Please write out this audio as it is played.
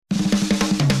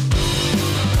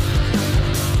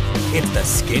It's the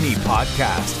Skinny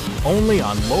Podcast, only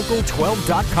on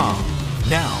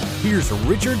Local12.com. Now, here's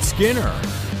Richard Skinner.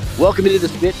 Welcome into the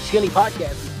Skinny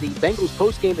Podcast. It's the Bengals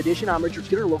postgame edition. I'm Richard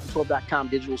Skinner, Local12.com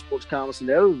digital sports columnist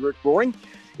and editor. Rick Boring.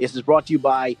 This is brought to you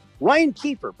by Ryan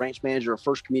Kiefer, branch manager of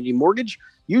First Community Mortgage.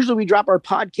 Usually we drop our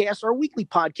podcast, our weekly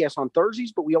podcast on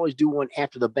Thursdays, but we always do one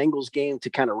after the Bengals game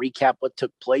to kind of recap what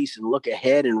took place and look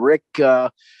ahead. And Rick,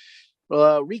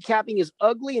 recapping is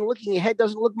ugly and looking ahead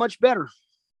doesn't look much better.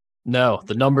 No,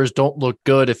 the numbers don't look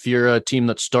good if you're a team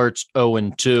that starts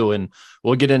 0-2, and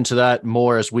we'll get into that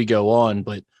more as we go on.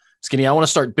 But Skinny, I want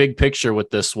to start big picture with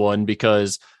this one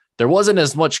because there wasn't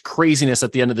as much craziness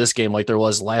at the end of this game like there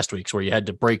was last week's, where you had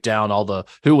to break down all the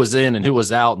who was in and who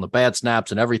was out and the bad snaps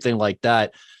and everything like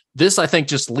that. This, I think,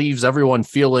 just leaves everyone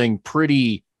feeling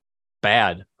pretty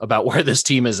bad about where this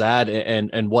team is at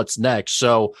and what's next.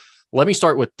 So let me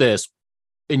start with this.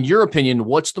 In your opinion,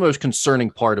 what's the most concerning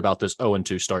part about this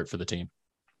 0-2 start for the team?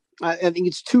 I think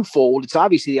it's twofold. It's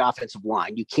obviously the offensive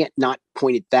line. You can't not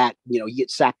point at that. You know, you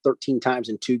get sacked 13 times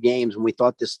in 2 games, and we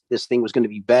thought this thing was going to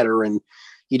be better, and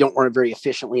you don't run it very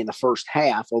efficiently in the first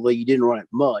half, although you didn't run it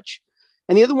much.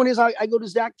 And the other one is I go to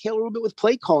Zach Taylor a little bit with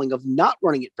play calling, of not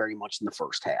running it very much in the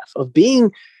first half, of being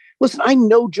 – listen, I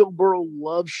know Joe Burrow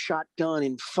loves shotgun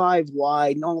and 5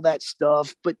 wide and all that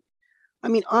stuff, but I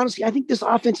mean, honestly, I think this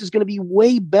offense is going to be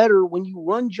way better when you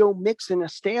run Joe Mixon,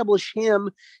 establish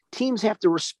him. Teams have to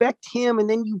respect him, and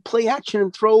then you play action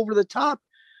and throw over the top.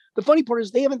 The funny part is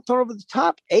they haven't thrown over the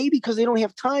top, A, because they don't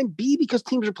have time, B, because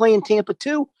teams are playing Tampa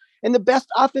 2. And the best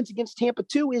offense against Tampa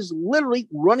 2 is literally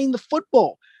running the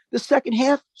football. The second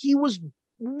half, he was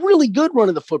really good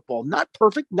running the football. Not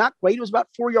perfect, not great. It was about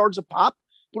 4 yards a pop,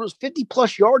 but it was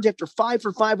 50-plus yards after 5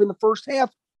 for 5 in the first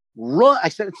half. Run. I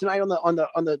said it tonight on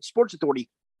the Sports Authority.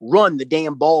 Run the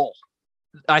damn ball.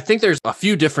 I think there's a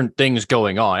few different things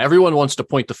going on. Everyone wants to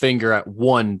point the finger at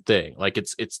one thing. Like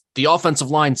it's the offensive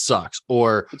line sucks,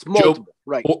 or it's multiple,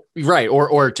 right?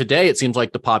 Or today it seems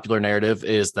like the popular narrative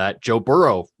is that Joe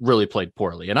Burrow really played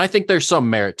poorly. And I think there's some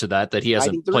merit to that he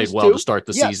hasn't played well to start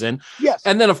the season. Yes.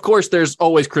 And then of course there's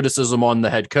always criticism on the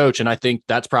head coach. And I think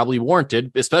that's probably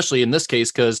warranted, especially in this case,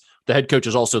 because the head coach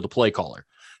is also the play caller.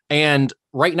 And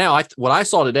right now, what I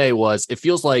saw today was it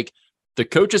feels like the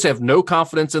coaches have no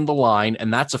confidence in the line,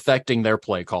 and that's affecting their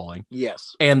play calling.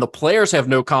 Yes. And the players have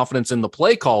no confidence in the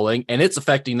play calling, and it's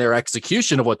affecting their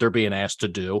execution of what they're being asked to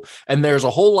do. And there's a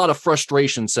whole lot of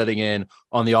frustration setting in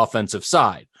on the offensive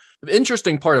side. The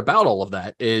interesting part about all of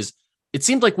that is it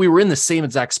seemed like we were in the same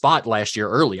exact spot last year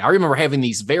early. I remember having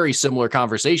these very similar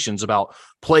conversations about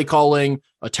play calling,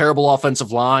 a terrible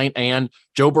offensive line, and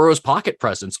Joe Burrow's pocket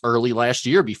presence early last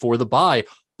year before the bye.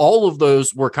 All of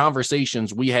those were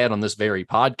conversations we had on this very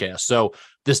podcast. So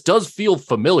this does feel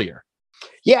familiar.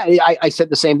 Yeah, I said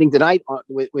the same thing tonight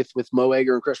with Mo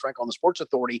Egger and Chris Frank on the Sports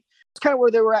Authority. It's kind of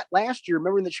where they were at last year.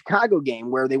 Remember in the Chicago game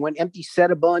where they went empty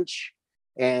set a bunch,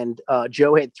 and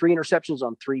Joe had 3 interceptions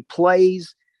on 3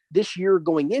 plays. This year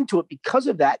going into it, because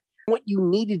of that, what you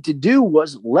needed to do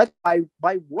was let by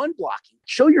run blocking,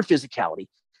 show your physicality.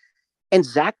 And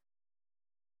Zach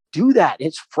do that.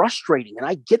 It's frustrating. And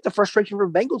I get the frustration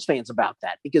from Bengals fans about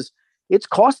that because it's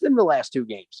cost them the last 2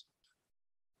 games.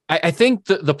 I think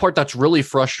the part that's really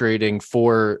frustrating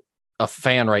for a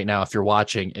fan right now, if you're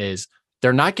watching, is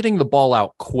they're not getting the ball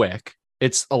out quick.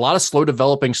 It's a lot of slow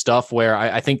developing stuff where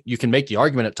I think you can make the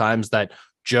argument at times that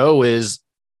Joe is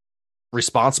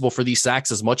responsible for these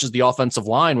sacks as much as the offensive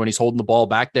line when he's holding the ball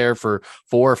back there for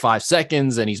 4 or 5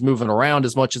 seconds and he's moving around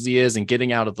as much as he is and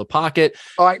getting out of the pocket.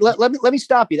 All right, let me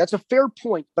stop you. That's a fair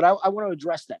point, but I want to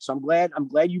address that. So I'm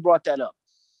glad you brought that up.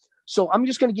 So I'm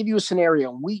just going to give you a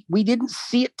scenario. We didn't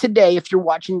see it today if you're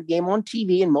watching the game on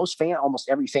TV, and almost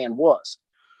every fan was.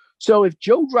 So if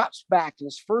Joe drops back and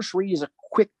his first read is a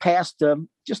quick pass to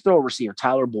just throw a receiver,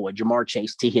 Tyler Boyd, Jamar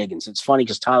Chase, T. Higgins. It's funny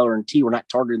because Tyler and T were not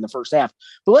targeted in the first half.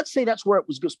 But let's say that's where it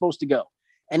was supposed to go.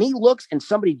 And he looks and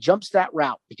somebody jumps that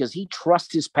route because he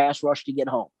trusts his pass rush to get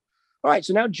home. All right,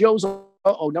 so now Joe's,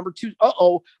 number 2.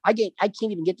 I can't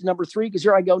even get to number 3 because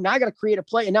here I go. Now I got to create a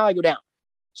play, and now I go down.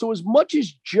 So as much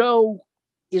as Joe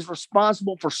is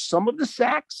responsible for some of the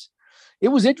sacks, it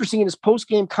was interesting in his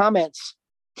post-game comments.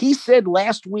 He said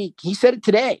last week, he said it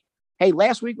today, hey,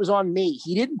 last week was on me.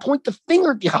 He didn't point the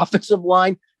finger at the offensive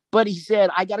line, but he said,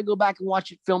 I got to go back and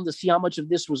watch it film to see how much of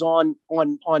this was on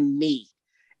me.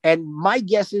 And my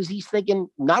guess is he's thinking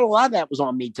not a lot of that was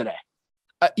on me today.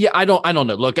 Yeah, I don't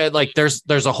know. Look,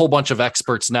 there's a whole bunch of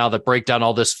experts now that break down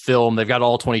all this film. They've got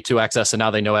all 22 access, and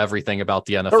now they know everything about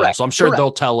the NFL. Correct. So I'm sure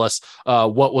they'll tell us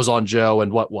what was on Joe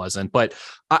and what wasn't. But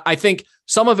I think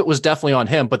some of it was definitely on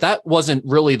him, but that wasn't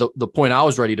really the point I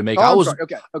was ready to make. Oh, I was sorry.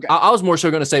 Okay. I was more so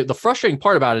going to say the frustrating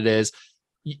part about it is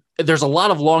there's a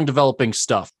lot of long developing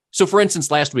stuff. So, for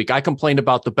instance, last week I complained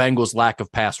about the Bengals' lack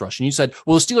of pass rush, and you said,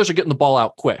 "Well, the Steelers are getting the ball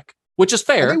out quick," which is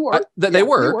fair. They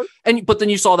were. But then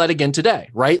you saw that again today,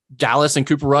 right? Dallas and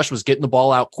Cooper Rush was getting the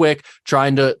ball out quick,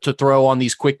 trying to throw on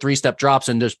these quick 3-step drops,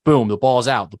 and just boom, the ball's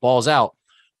out. The ball's out.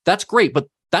 That's great, but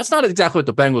that's not exactly what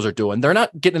the Bengals are doing. They're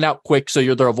not getting it out quick,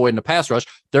 so they're avoiding a pass rush.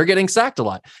 They're getting sacked a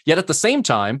lot. Yet at the same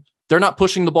time, they're not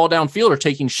pushing the ball downfield or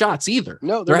taking shots either.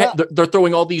 No, they're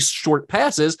throwing all these short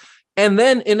passes, and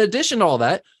then in addition to all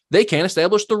that, they can't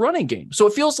establish the running game. So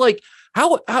it feels like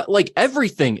how like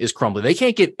everything is crumbling. They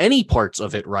can't get any parts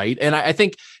of it right. And I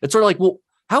think it's sort of like, well,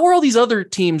 how are all these other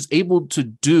teams able to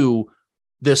do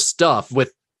this stuff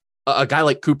with a guy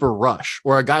like Cooper Rush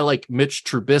or a guy like Mitch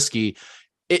Trubisky?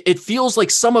 It feels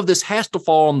like some of this has to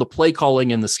fall on the play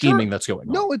calling and the scheming that's going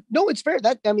on. No, it's fair.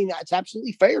 That's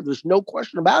absolutely fair. There's no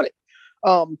question about it.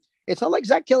 It's not like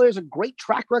Zach Taylor has a great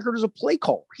track record as a play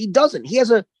caller. He doesn't.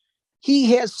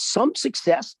 He has some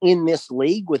success in this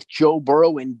league with Joe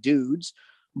Burrow and dudes,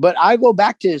 but I go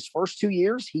back to his first 2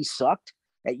 years. He sucked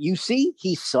at UC.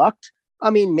 He sucked. I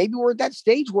mean, maybe we're at that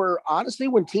stage where honestly,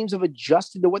 when teams have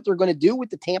adjusted to what they're going to do with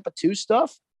the Tampa 2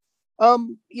 stuff,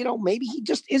 maybe he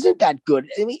just isn't that good.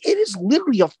 I mean, it is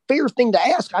literally a fair thing to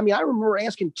ask. I mean, I remember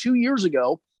asking 2 years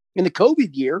ago in the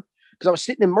COVID year, because I was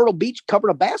sitting in Myrtle Beach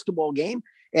covering a basketball game,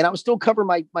 and I was still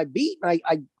covering my beat.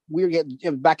 And we were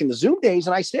getting back in the Zoom days,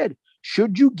 and I said,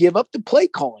 should you give up the play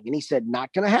calling? And he said,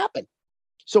 not going to happen.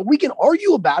 So we can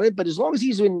argue about it, but as long as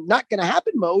he's in not going to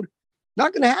happen mode,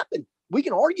 not going to happen. We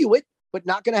can argue it, but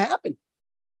not going to happen.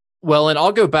 Well, and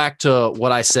I'll go back to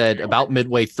what I said about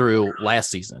midway through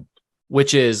last season,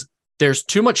 which is there's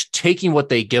too much taking what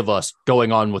they give us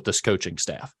going on with this coaching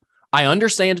staff. I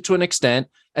understand it to an extent.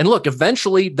 And look,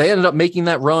 eventually they ended up making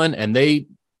that run and they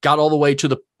got all the way to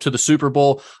the Super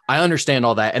Bowl. I understand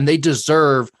all that. And they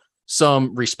deserve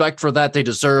some respect for that. They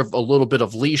deserve a little bit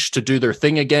of leash to do their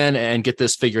thing again and get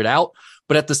this figured out.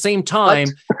 But at the same time,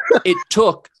 it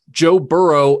took Joe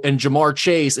Burrow and Jamar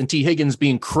Chase and T. Higgins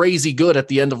being crazy good at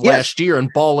the end of last year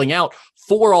and balling out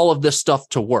for all of this stuff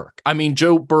to work. I mean,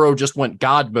 Joe Burrow just went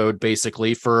God mode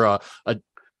basically for a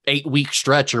 8-week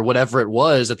stretch or whatever it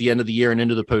was at the end of the year and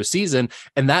into the postseason.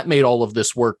 And that made all of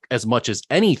this work as much as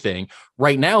anything.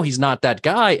 Right now, he's not that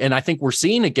guy. And I think we're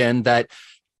seeing again that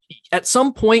at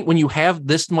some point when you have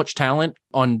this much talent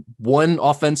on one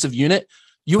offensive unit,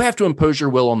 you have to impose your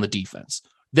will on the defense.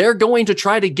 They're going to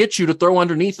try to get you to throw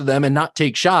underneath of them and not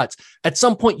take shots. At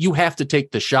some point, you have to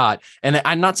take the shot. And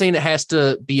I'm not saying it has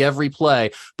to be every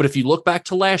play, but if you look back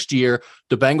to last year,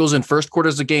 the Bengals in first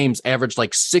quarters of games averaged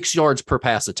like 6 yards per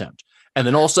pass attempt. And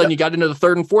then all of a sudden you got into the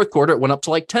third and fourth quarter, it went up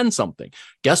to like 10 something.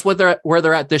 Guess what where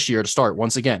they're at this year to start?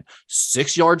 Once again,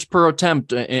 6 yards per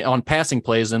attempt on passing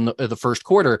plays in the first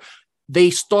quarter. They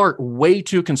start way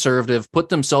too conservative, put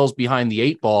themselves behind the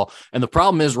 8 ball. And the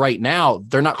problem is right now,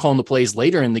 they're not calling the plays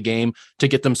later in the game to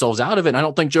get themselves out of it. And I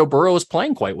don't think Joe Burrow is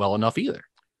playing quite well enough either.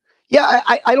 Yeah,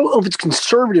 I don't know if it's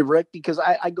conservative, Rick, because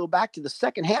I go back to the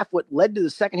second half. What led to the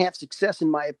second half success, in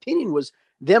my opinion, was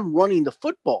them running the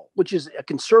football, which is a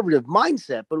conservative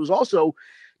mindset. But it was also,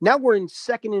 now we're in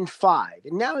 2nd and 5,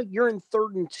 and now you're in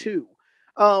 3rd and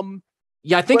 2.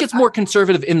 Yeah, I think it's more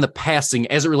conservative in the passing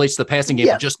as it relates to the passing game,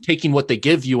 just taking what they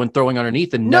give you and throwing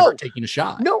underneath and never taking a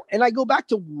shot. No, and I go back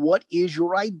to what is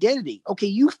your identity? Okay,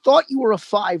 you thought you were a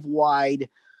 5-wide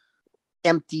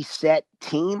empty set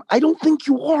team. I don't think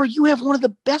you are. You have one of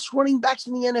the best running backs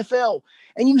in the NFL,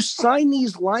 and you sign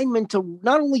these linemen to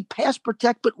not only pass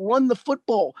protect, but run the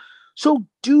football. So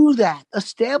do that,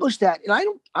 establish that.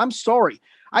 And I'm sorry.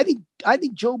 I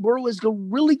think Joe Burrow is a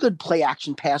really good play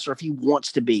action passer if he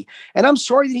wants to be. And I'm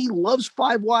sorry that he loves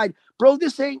 5 wide. Bro,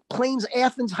 this ain't Plains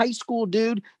Athens High School,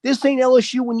 dude. This ain't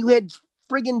LSU when you had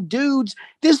friggin' dudes.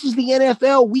 This is the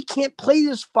NFL. We can't play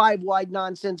this 5 wide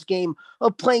nonsense game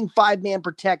of playing 5-man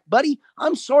protect. Buddy,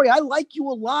 I'm sorry. I like you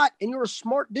a lot and you're a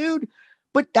smart dude,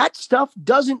 but that stuff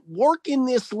doesn't work in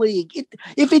this league.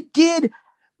 If it did,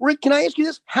 Rick, can I ask you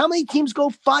this? How many teams go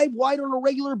 5 wide on a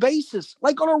regular basis?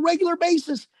 Like on a regular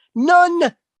basis?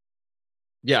 None.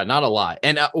 Yeah, not a lot.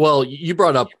 And well, you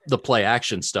brought up the play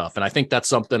action stuff. And I think that's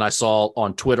something I saw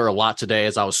on Twitter a lot today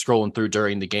as I was scrolling through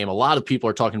during the game. A lot of people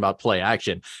are talking about play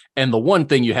action. And the one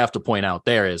thing you have to point out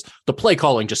there is the play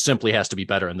calling just simply has to be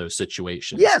better in those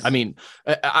situations. Yes. I mean,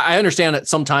 I understand that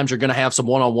sometimes you're going to have some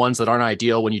one-on-ones that aren't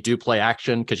ideal when you do play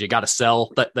action because you got to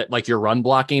sell that like you're run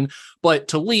blocking. But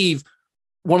to leave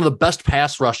one of the best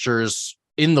pass rushers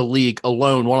in the league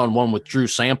alone one-on-one with Drew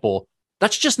Sample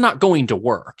that's just not going to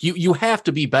work. You have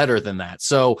to be better than that.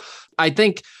 So I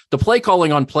think the play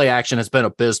calling on play action has been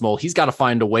abysmal. He's got to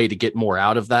find a way to get more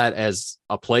out of that as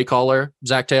a play caller,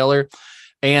 Zach Taylor.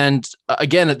 And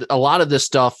again, a lot of this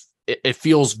stuff, it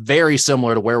feels very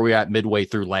similar to where we were at midway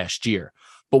through last year.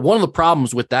 But one of the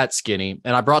problems with that, Skinny,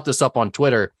 and I brought this up on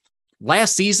Twitter,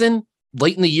 last season,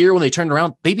 late in the year when they turned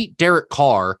around, they beat Derek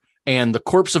Carr and the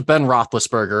corpse of Ben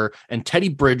Roethlisberger and Teddy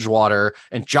Bridgewater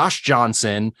and Josh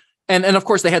Johnson. And of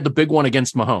course, they had the big one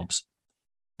against Mahomes.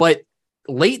 But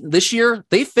late this year,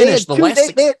 they finished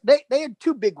they had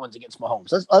two big ones against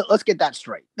Mahomes. Let's get that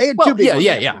straight. They had two big ones.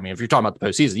 Yeah. I mean, if you're talking about the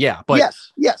postseason, yeah. But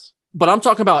yes. But I'm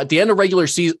talking about at the end of regular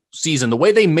season, the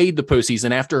way they made the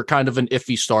postseason after kind of an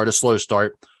iffy start, a slow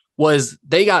start, was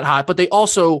they got hot, but they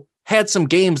also had some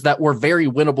games that were very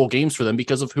winnable games for them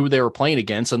because of who they were playing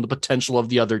against and the potential of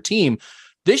the other team.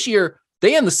 This year,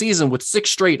 they end the season with 6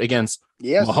 straight against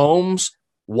Mahomes,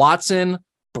 Watson,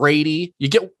 Brady. You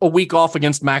get a week off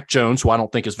against Mac Jones, who I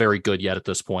don't think is very good yet at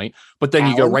this point. But then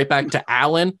you go right back to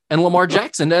Allen and Lamar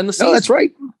Jackson to end the season. No, that's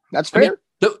right. That's fair. I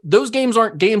mean, those games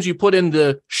aren't games you put in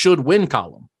the should win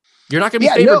column. You're not going to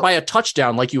be favored by a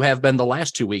touchdown like you have been the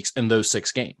last 2 weeks in those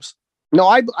 6 games. No,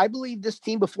 I believe this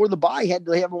team before the bye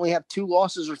only have 2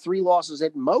 losses or 3 losses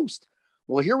at most.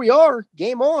 Well, here we are.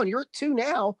 Game on. You're at 2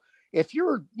 now. If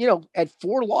you're, at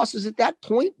 4 losses at that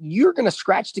point, you're going to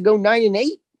scratch to go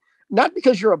 9-8. Not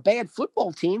because you're a bad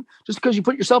football team, just because you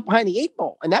put yourself behind the 8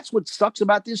 ball. And that's what sucks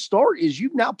about this start is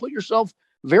you've now put yourself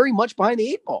very much behind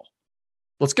the 8 ball.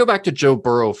 Let's go back to Joe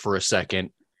Burrow for a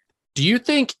second. Do you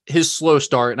think his slow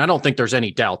start, and I don't think there's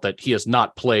any doubt that he has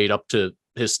not played up to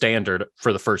his standard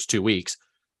for the first 2 weeks.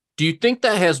 Do you think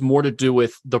that has more to do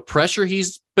with the pressure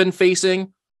he's been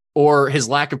facing or his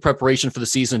lack of preparation for the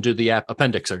season due to the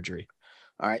appendix surgery?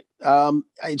 All right.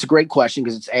 It's a great question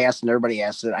because it's asked and everybody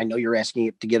asks it. I know you're asking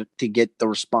it to get the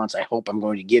response I hope I'm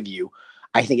going to give you.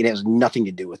 I think it has nothing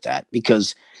to do with that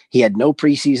because he had no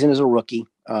preseason as a rookie.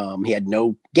 He had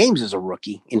no games as a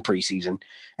rookie in preseason,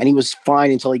 and he was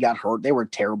fine until he got hurt. They were a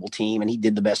terrible team, and he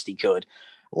did the best he could.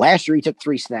 Last year, he took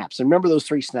 3 snaps. And remember those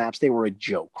 3 snaps? They were a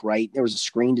joke, right? There was a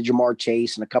screen to Jamar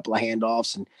Chase and a couple of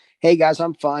handoffs. And, hey, guys,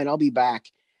 I'm fine. I'll be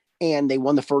back. And they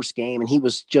won the first game. And he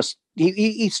was just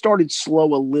he started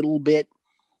slow a little bit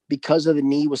because of the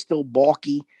knee was still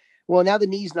balky. Well, now the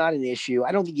knee's not an issue.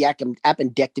 I don't think the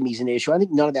appendectomy is an issue. I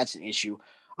think none of that's an issue.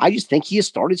 I just think he has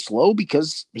started slow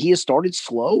because he has started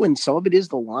slow, and some of it is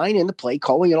the line and the play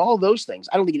calling and all of those things.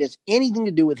 I don't think it has anything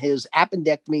to do with his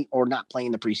appendectomy or not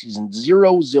playing the preseason.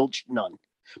 Zero, zilch, none.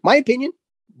 My opinion,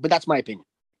 but that's my opinion.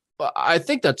 I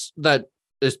think that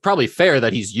is probably fair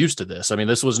that he's used to this. I mean,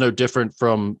 this was no different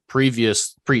from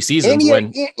previous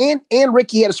preseasons. And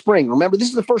Ricky had a spring. Remember, this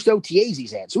is the first OTAs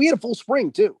he's had. So he had a full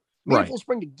spring, too. He had a full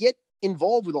spring to get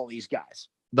involved with all these guys.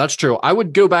 That's true. I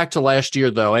would go back to last year,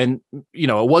 though, and,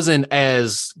 it wasn't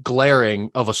as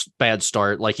glaring of a bad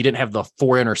start. Like, he didn't have the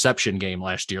 4 interception game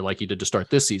last year like he did to start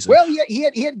this season. Well, yeah,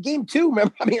 he had game 2.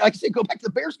 Remember? I mean, like I said, go back to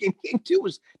the Bears game. Game 2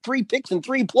 was 3 picks and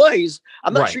 3 plays.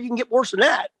 I'm not sure you can get worse than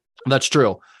that. That's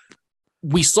true.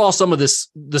 We saw some of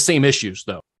the same issues,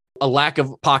 though. A lack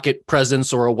of pocket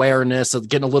presence or awareness of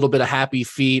getting a little bit of happy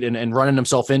feet and running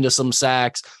himself into some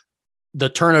sacks. The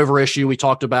turnover issue we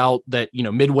talked about that,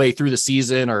 midway through the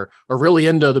season or really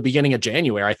into the beginning of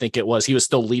January, I think it was, he was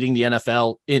still leading the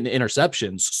NFL in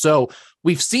interceptions. So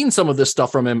we've seen some of this stuff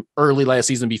from him early last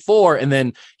season before, and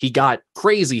then he got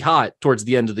crazy hot towards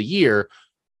the end of the year.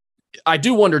 I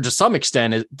do wonder to some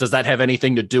extent, does that have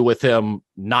anything to do with him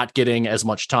not getting as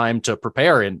much time to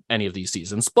prepare in any of these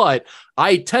seasons? But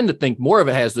I tend to think more of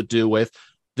it has to do with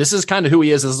this is kind of who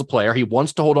he is as a player. He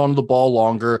wants to hold on to the ball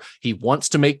longer. He wants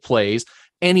to make plays,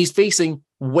 and he's facing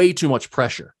way too much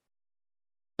pressure.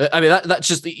 I mean, that's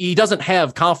just, he doesn't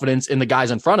have confidence in the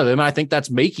guys in front of him. And I think that's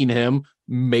making him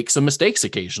make some mistakes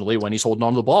occasionally when he's holding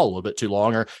on to the ball a little bit too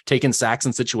long or taking sacks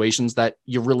in situations that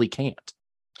you really can't.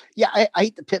 Yeah, I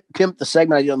hate to pimp the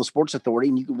segment I did on the Sports Authority,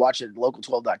 and you can watch it at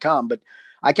local12.com, but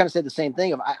I kind of said the same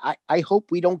thing. I hope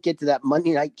we don't get to that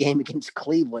Monday night game against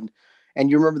Cleveland. And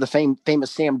you remember the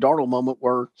famous Sam Darnold moment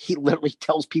where he literally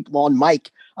tells people on mic,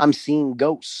 I'm seeing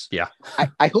ghosts. Yeah.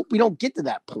 I hope we don't get to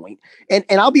that point. And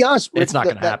I'll be honest with it's not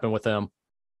going to happen with him.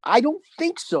 I don't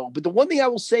think so. But the one thing I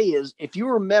will say is, if you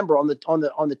remember on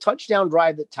the touchdown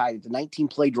drive that tied it, the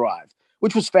 19-play drive,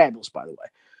 which was fabulous, by the way,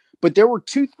 but there were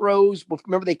 2 throws.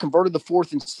 Remember, they converted the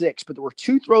 4th and 6, but there were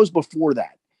 2 throws before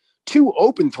that. two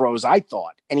open throws, I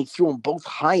thought, and he threw them both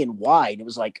high and wide. It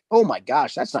was like, oh my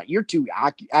gosh, you're too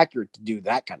accurate to do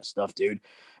that kind of stuff, dude.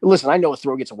 Listen, I know a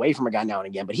throw gets away from a guy now and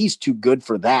again, but he's too good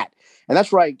for that. And that's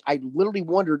where I literally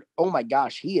wondered, oh my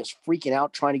gosh, he is freaking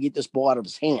out trying to get this ball out of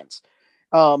his hands.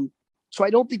 So I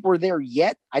don't think we're there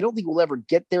yet. I don't think we'll ever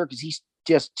get there because he's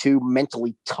just too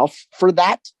mentally tough for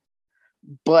that.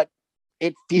 But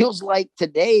it feels like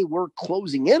today we're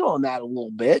closing in on that a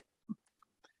little bit.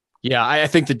 Yeah, I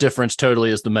think the difference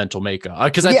totally is the mental makeup.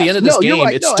 Because at the end of this game,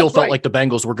 it still felt like the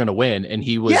Bengals were going to win, and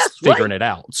he was figuring it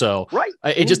out. So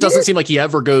it just doesn't seem like he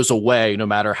ever goes away, no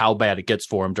matter how bad it gets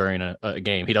for him during a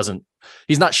game.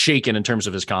 He's not shaken in terms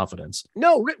of his confidence.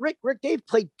 No, Rick Dave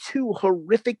played two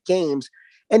horrific games,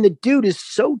 and the dude is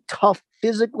so tough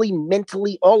physically,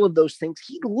 mentally, all of those things.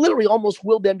 He literally almost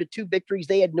willed them to two victories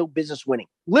they had no business winning.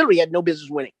 Literally had no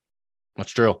business winning.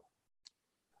 That's true.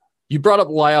 You brought up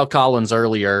La'el Collins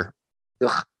earlier.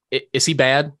 Ugh. Is he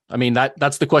bad? I mean,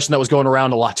 that's the question that was going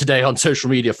around a lot today on social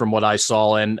media from what I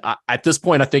saw. And at this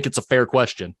point, I think it's a fair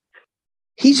question.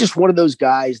 He's just one of those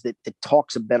guys that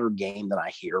talks a better game than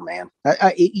I hear, man.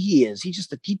 He is.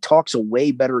 He talks a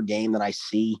way better game than I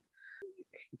see.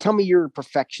 Tell me you're a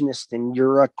perfectionist and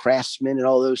you're a craftsman and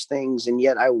all those things. And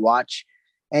yet I watch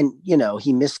and,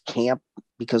 he missed camp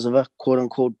because of a quote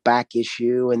unquote back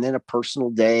issue and then a personal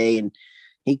day. And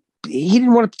he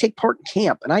didn't want to take part in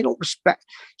camp. And I don't respect.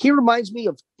 He reminds me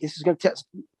of, this is going to test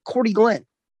Cordy Glenn.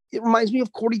 It reminds me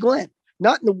of Cordy Glenn,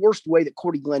 not in the worst way that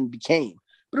Cordy Glenn became,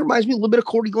 but it reminds me a little bit of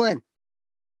Cordy Glenn.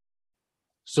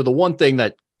 So the one thing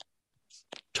that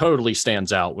totally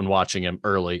stands out when watching him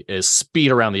early is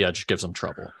speed around the edge gives him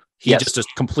trouble. He just is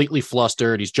completely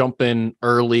flustered. He's jumping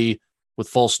early with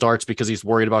false starts because he's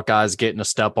worried about guys getting a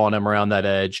step on him around that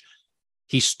edge.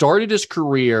 He started his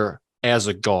career as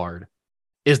a guard.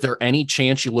 Is there any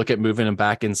chance you look at moving him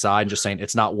back inside and just saying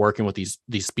it's not working with these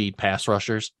speed pass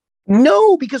rushers?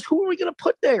 No, because who are we going to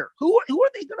put there? Who are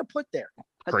they going to put there?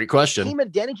 Great question. Team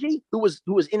Adeniji, who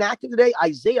was inactive today.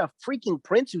 Isaiah freaking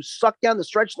Prince, who sucked down the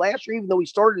stretch last year, even though he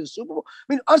started in the Super Bowl.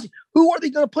 I mean, honestly, who are they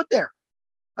going to put there?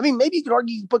 I mean, maybe you could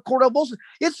argue you could put Cordell Wilson.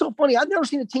 It's so funny. I've never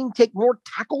seen a team take more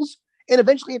tackles and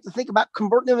eventually have to think about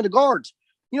converting them into guards.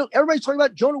 Everybody's talking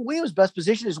about Jonah Williams' best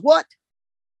position is what?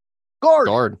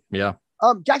 Guard. Yeah.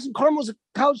 Jackson Carman was a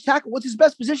college tackle. What's his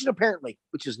best position apparently?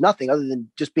 Which is nothing other than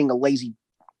just being a lazy.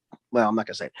 Well, I'm not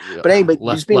gonna say it, but anyway,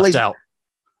 just being lazy. Out.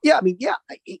 Yeah, I mean,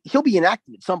 he'll be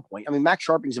inactive at some point. I mean, Max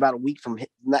Sharping's about a week from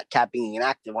that cat being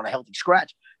inactive on a healthy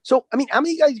scratch. So, I mean, how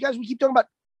many guys we keep talking about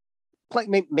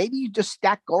playing? Maybe you just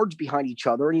stack guards behind each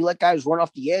other and you let guys run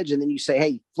off the edge, and then you say,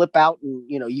 "Hey, flip out," and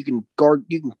you can guard.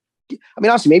 You can. I mean,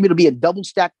 honestly, maybe it'll be a double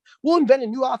stack. We'll invent a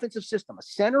new offensive system: a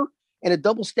center and a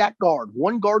double stack guard,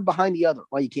 one guard behind the other.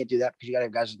 Well, you can't do that because you got to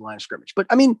have guys at the line of scrimmage. But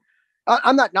I mean,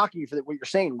 I'm not knocking you for what you're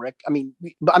saying, Rick. I mean,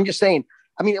 but I'm just saying.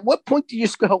 I mean, at what point do you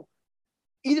just go?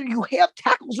 Either you have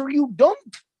tackles or you don't.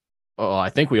 Oh, I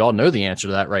think we all know the answer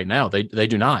to that right now. They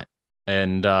do not.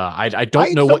 And I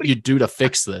don't know what you do to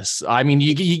fix this. I mean,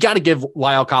 you got to give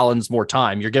La'el Collins more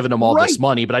time. You're giving him all this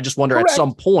money, but I just wonder at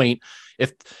some point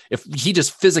if he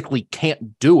just physically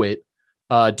can't do it,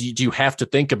 do you have to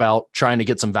think about trying to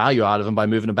get some value out of him by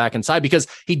moving him back inside? Because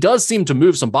he does seem to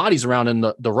move some bodies around in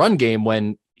the run game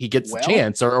when he gets the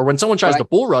chance, or when someone tries to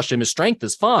bull rush him. His strength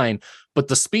is fine, but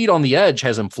the speed on the edge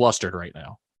has him flustered right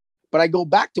now. But I go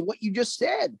back to what you just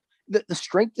said. The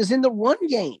strength is in the run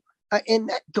game. And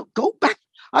that go back.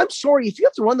 I'm sorry. If you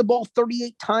have to run the ball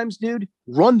 38 times, dude,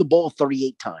 run the ball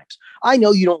 38 times. I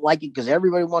know you don't like it because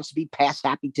everybody wants to be pass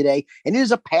happy today. And it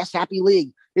is a pass happy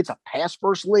league. It's a pass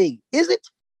first league. Is it?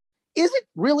 Is it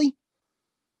really?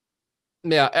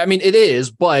 Yeah, I mean, it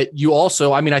is. But you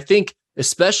also, I mean, I think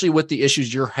especially with the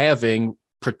issues you're having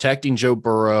protecting Joe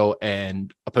Burrow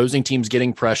and opposing teams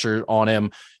getting pressure on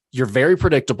him, you're very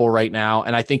predictable right now.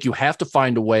 And I think you have to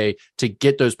find a way to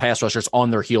get those pass rushers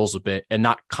on their heels a bit and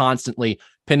not constantly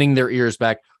pinning their ears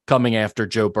back, coming after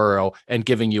Joe Burrow and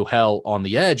giving you hell on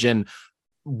the edge. And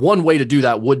one way to do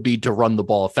that would be to run the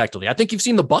ball effectively. I think you've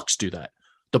seen the Bucs do that.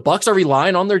 The Bucs are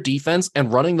relying on their defense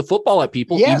and running the football at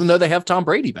people, even though they have Tom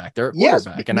Brady back there at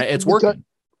quarterback, and it's working.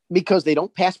 Because they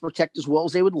don't pass protect as well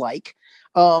as they would like.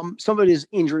 Some of it is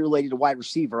injury related to wide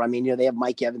receiver. I mean, they have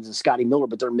Mike Evans and Scotty Miller,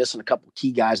 but they're missing a couple of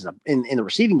key guys in the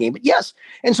receiving game. But yes,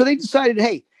 and so they decided,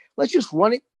 hey, let's just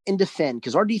run it and defend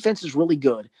because our defense is really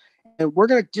good, and we're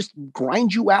going to just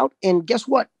grind you out. And guess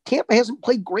what? Tampa hasn't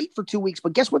played great for 2 weeks,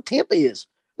 but guess what? Tampa is.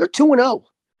 They're 2-0.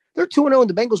 They're 2-0, and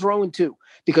the Bengals are 0-2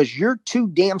 because you're too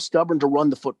damn stubborn to run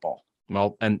the football.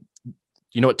 Well, and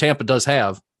you know what? Tampa does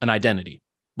have an identity.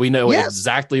 We know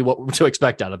exactly what to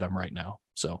expect out of them right now.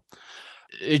 So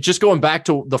just going back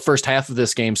to the first half of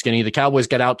this game, Skinny, the Cowboys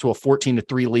got out to a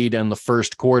 14-3 lead in the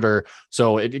first quarter.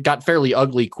 So it got fairly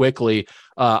ugly quickly.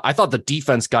 I thought the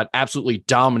defense got absolutely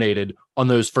dominated on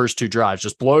those first two drives,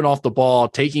 just blowing off the ball,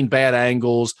 taking bad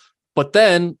angles, but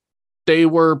then they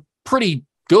were pretty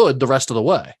good the rest of the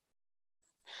way.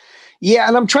 Yeah,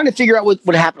 and I'm trying to figure out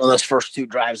what happened on those first two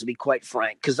drives, to be quite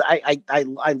frank, because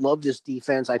I love this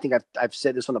defense. I think I've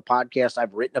said this on the podcast.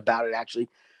 I've written about it actually,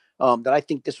 that I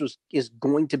think this is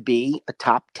going to be a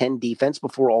top 10 defense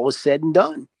before all is said and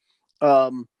done.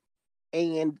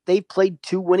 And they've played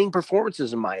two winning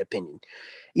performances, in my opinion.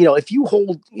 If you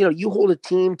hold a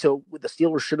team to what the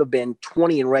Steelers should have been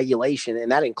 20 in regulation,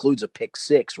 and that includes a pick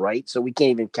six, right? So we can't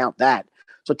even count that.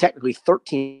 So technically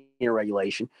 13 in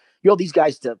regulation. You hold these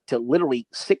guys to literally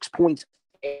 6 points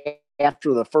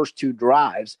after the first two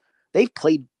drives. They've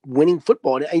played winning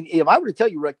football. And if I were to tell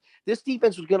you, Rick, this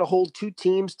defense was going to hold two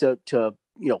teams to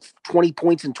 20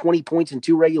 points and 20 points in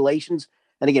two regulations,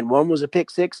 and again, one was a pick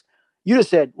six, you'd have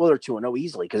said, well, they're 2-0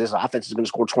 easily because this offense is going to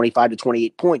score 25 to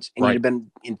 28 points. And You'd have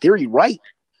been, in theory, right.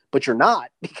 But you're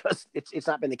not, because it's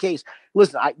not been the case.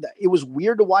 Listen, it was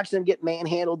weird to watch them get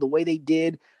manhandled the way they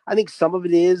did. I think some of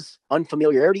it is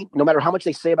unfamiliarity. No matter how much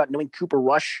they say about knowing Cooper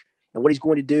Rush and what he's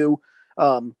going to do,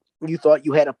 you thought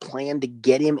you had a plan to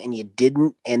get him and you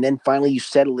didn't. And then finally you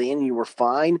settled in and you were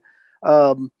fine.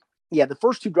 The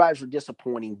first two drives were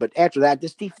disappointing. But after that,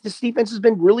 this defense has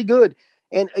been really good.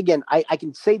 And again, I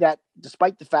can say that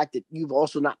despite the fact that you've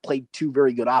also not played two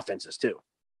very good offenses too.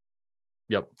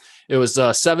 Yep. It was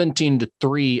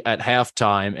 17-3 at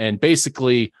halftime, and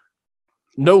basically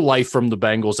no life from the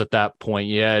Bengals at that point.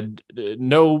 You had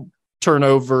no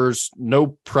turnovers,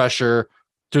 no pressure.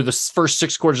 Through the first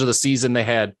 6 quarters of the season, they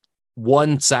had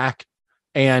one sack,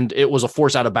 and it was a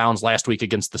force out of bounds last week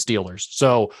against the Steelers.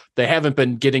 So they haven't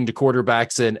been getting to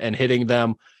quarterbacks and hitting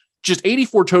them. Just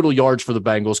 84 total yards for the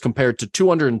Bengals compared to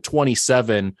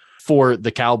 227 for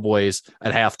the Cowboys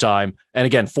at halftime. And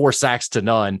again, 4 sacks to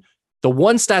none. The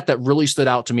one stat that really stood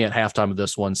out to me at halftime of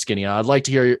this one, Skinny, I'd like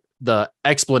to hear the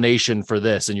explanation for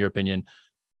this, in your opinion.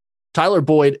 Tyler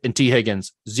Boyd and T.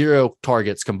 Higgins, 0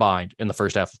 targets combined in the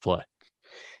first half of play.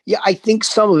 Yeah, I think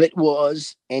some of it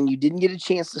was, and you didn't get a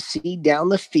chance to see down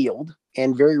the field,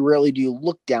 and very rarely do you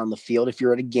look down the field if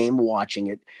you're at a game watching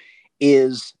it,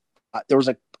 is there was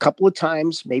a couple of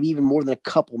times, maybe even more than a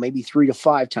couple, maybe 3 to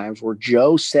 5 times, where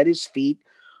Joe set his feet,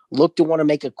 looked to want to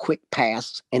make a quick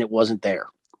pass, and it wasn't there.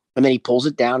 And then he pulls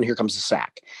it down, and here comes the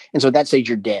sack. And so at that stage,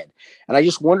 you're dead. And I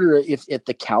just wonder if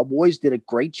the Cowboys did a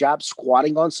great job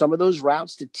squatting on some of those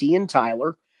routes to T and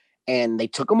Tyler, and they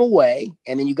took them away.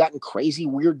 And then you got in crazy,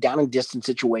 weird down and distance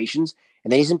situations.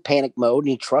 And then he's in panic mode,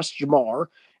 and he trusts Jamar,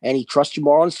 and he trusts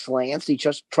Jamar on slants. He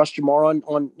just trusts Jamar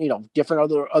on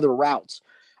different other routes.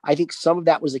 I think some of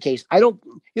that was the case.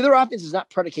 Their offense is not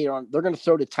predicated on they're going to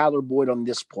throw to Tyler Boyd on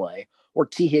this play, or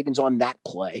T. Higgins on that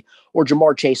play, or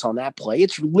Jamar Chase on that play.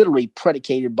 It's literally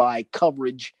predicated by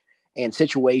coverage and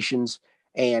situations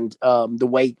and the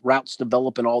way routes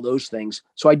develop and all those things.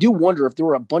 So I do wonder if there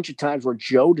were a bunch of times where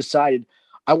Joe decided,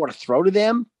 I want to throw to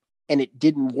them, and it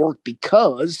didn't work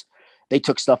because they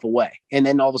took stuff away. And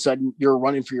then all of a sudden you're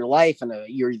running for your life, and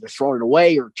you're either throwing it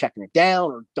away or checking it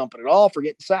down or dumping it off or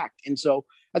getting sacked. And so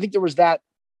I think there was that.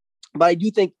 But I do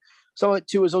think some of it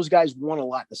too is those guys won a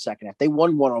lot in the second half. They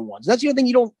won one-on-ones. That's the other thing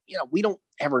we don't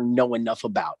ever know enough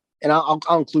about. And I'll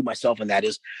include myself in that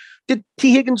is, did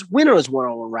T. Higgins win on his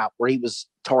one-on-one route where he was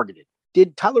targeted?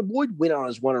 Did Tyler Boyd win on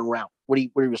his one-on-one route where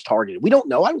he was targeted? We don't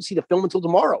know. I don't see the film until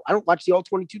tomorrow. I don't watch the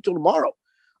All-22 till tomorrow.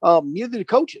 Neither do the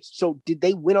coaches. So did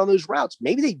they win on those routes?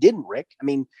 Maybe they didn't, Rick. I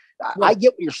mean, I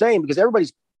get what you're saying because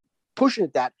everybody's pushing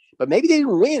at that, but maybe they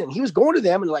didn't win. And he was going to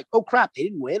them and like, oh, crap, they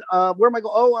didn't win. Where am I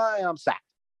going? Oh, I'm sacked.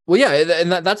 Well, yeah,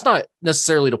 and that's not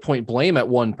necessarily to point blame at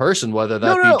one person, whether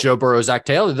that be Joe Burrow, Zach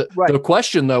Taylor. The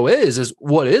question, though, is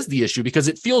what is the issue? Because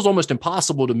it feels almost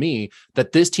impossible to me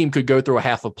that this team could go through a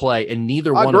half a play and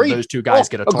neither one of those two guys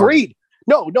get a target. Agreed.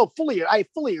 No, I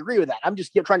fully agree with that. I'm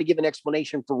just trying to give an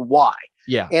explanation for why.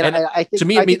 Yeah, and I think, to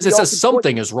me, it says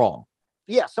something is wrong.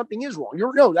 Yeah, something is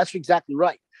wrong. That's exactly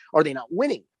right. Are they not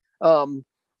winning?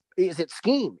 Is it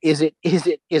scheme? Is it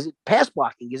pass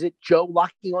blocking? Is it Joe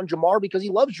locking on Jamar because he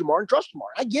loves Jamar and trusts Jamar?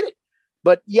 I get it.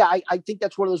 But yeah, I think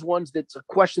that's one of those ones that's a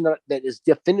question that is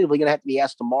definitively going to have to be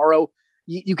asked tomorrow.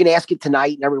 You can ask it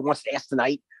tonight, and everyone wants to ask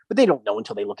tonight, but they don't know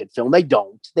until they look at film. They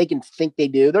don't. They can think they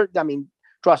do.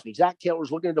 Trust me, Zach Taylor's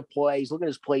looking at the plays, looking at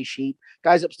his play sheet.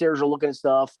 Guys upstairs are looking at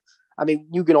stuff. I mean,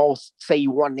 you can all say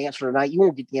you want an answer tonight. You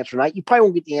won't get the answer tonight. You probably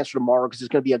won't get the answer tomorrow because it's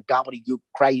going to be a gobbledygook,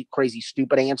 crazy,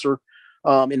 stupid answer.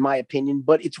 In my opinion,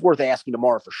 but it's worth asking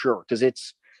tomorrow for sure because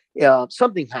it's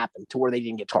something happened to where they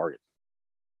didn't get targeted.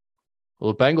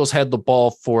 Well, the Bengals had the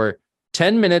ball for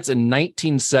 10 minutes and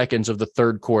 19 seconds of the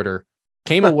third quarter,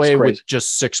 came away with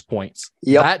just 6 points.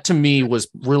 Yep. That to me was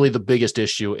really the biggest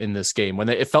issue in this game. When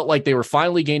it felt like they were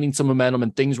finally gaining some momentum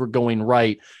and things were going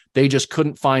right, they just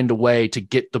couldn't find a way to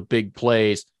get the big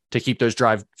plays to keep those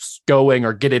drives going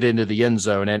or get it into the end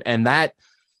zone. And that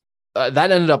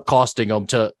ended up costing them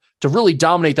to really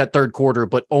dominate that third quarter,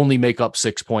 but only make up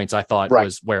 6 points. I thought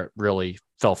was where it really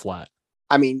fell flat.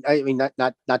 I mean,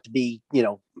 not to be,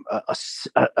 a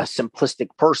simplistic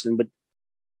person, but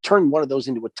turn one of those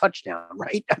into a touchdown,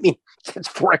 right? I mean, it's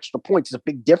 4 extra points. It's a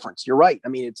big difference. You're right. I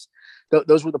mean,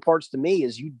 those were the parts to me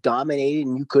is you dominated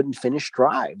and you couldn't finish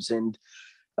drives. And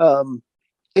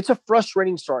it's a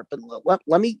frustrating start, but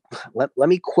let me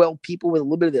quell people with a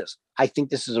little bit of this. I think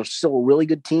this is still a really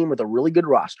good team with a really good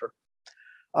roster.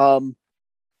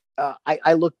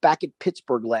 I look back at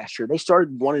Pittsburgh last year. They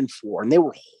started 1-4 and they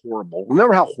were horrible.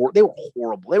 Remember how they were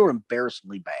horrible. They were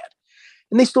embarrassingly bad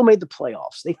and they still made the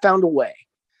playoffs. They found a way.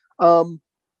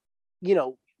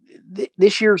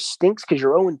 This year stinks because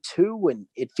you're 0-2 and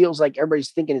it feels like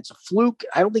everybody's thinking it's a fluke.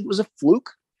 I don't think it was a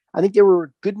fluke. I think they were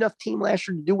a good enough team last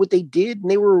year to do what they did. And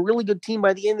they were a really good team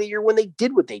by the end of the year when they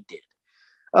did what they did.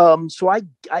 So I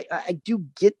do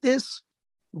get this,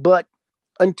 but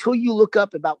until you look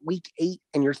up about week 8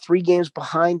 and you're 3 games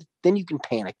behind, then you can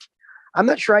panic. I'm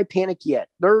not sure I panic yet.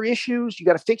 There are issues. You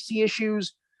got to fix the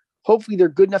issues. Hopefully they're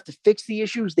good enough to fix the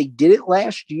issues. They did it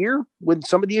last year when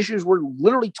some of the issues we're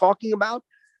literally talking about,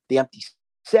 the empty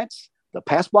sets, the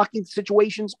pass blocking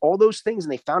situations, all those things.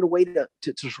 And they found a way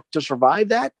to survive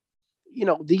that.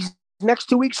 These next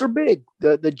 2 weeks are big.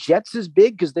 The Jets is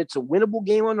big because it's a winnable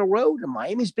game on the road. And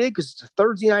Miami's big because it's a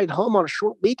Thursday night at home on a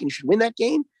short week and you should win that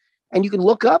game. And you can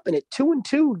look up and at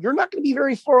 2-2, you're not going to be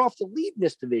very far off the lead in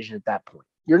this division at that point.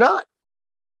 You're not.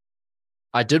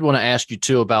 I did want to ask you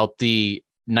too about the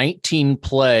 19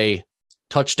 play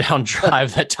touchdown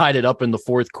drive that tied it up in the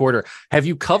fourth quarter. Have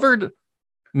you covered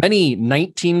many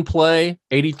 19 play,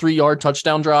 83-yard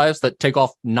touchdown drives that take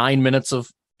off 9 minutes of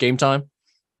game time?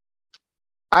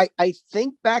 I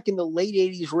think back in the late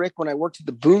 80s, Rick, when I worked at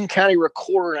the Boone County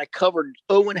Recorder and I covered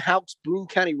Owen Houck's Boone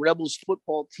County Rebels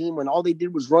football team when all they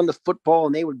did was run the football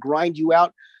and they would grind you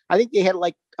out. I think they had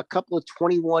like a couple of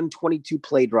 21, 22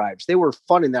 play drives. They were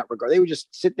fun in that regard. They would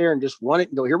just sit there and just run it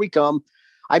and go, here we come.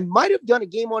 I might have done a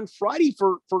game on Friday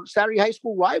for Saturday High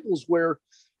School Rivals where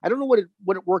I don't know what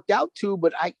it worked out to,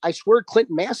 but I swear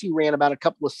Clinton Massey ran about a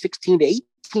couple of 16 to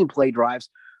 18 play drives.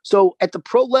 So at the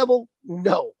pro level,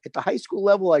 no. At the high school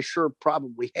level, I sure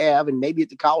probably have, and maybe at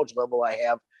the college level I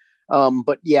have.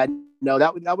 But yeah, no,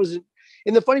 that wasn't.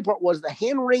 And the funny part was the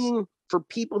hand wringing for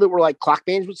people that were like, clock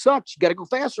management sucks. You got to go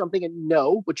faster. I'm thinking,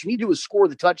 no, what you need to do is score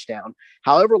the touchdown,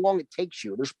 however long it takes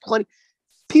you. There's plenty.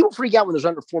 People freak out when there's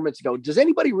under 4 minutes to go. Does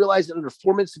anybody realize that under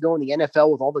 4 minutes to go in the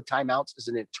NFL with all the timeouts is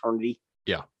an eternity?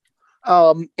 Yeah.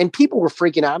 And people were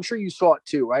freaking out. I'm sure you saw it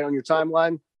too, right? On your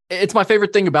timeline. It's my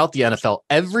favorite thing about the NFL.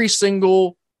 Every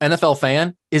single NFL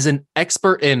fan is an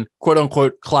expert in quote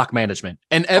unquote clock management.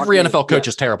 And every NFL coach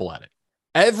is terrible at it.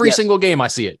 Every single game I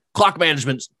see it. Clock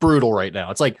management's brutal right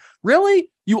now. It's like, really?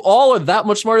 You all are that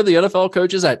much smarter than the NFL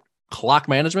coaches at clock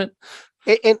management?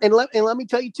 And let me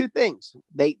tell you 2 things.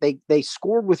 They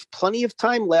scored with plenty of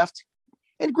time left.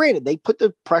 And granted, they put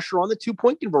the pressure on the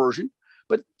 2-point conversion.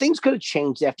 But things could have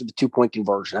changed after the 2-point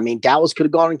conversion. I mean, Dallas could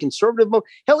have gone in conservative mode.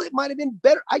 Hell, it might have been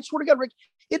better. I swear to God, Rick,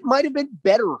 it might have been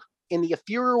better in the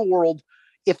ethereal world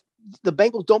if the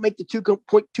Bengals don't make the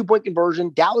 2-point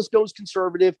conversion. Dallas goes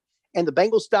conservative, and the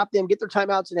Bengals stop them, get their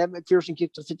timeouts, and have McPherson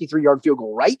kick a 53-yard field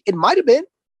goal. Right? It might have been.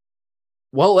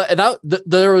 Well,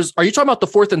 there was. Are you talking about the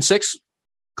 4th and 6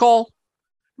 call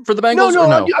for the Bengals?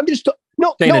 No. I'm just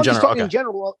talking in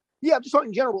general. Yeah, I'm just talking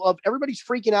in general of everybody's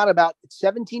freaking out about it's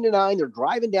 17-9. They're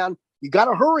driving down. You got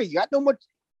to hurry. You got no much.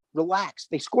 Relax.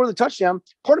 They score the touchdown.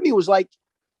 Part of me was like,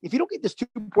 if you don't get this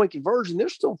 2-point conversion,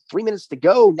 there's still 3 minutes to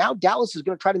go. Now Dallas is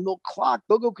going to try to milk clock.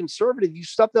 They'll go conservative. You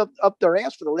stuffed up their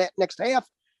ass for the next half,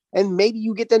 and maybe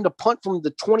you get them to punt from the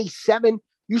 27.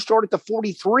 You start at the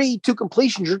 43, 2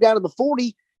 completions. You're down to the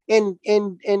 40, and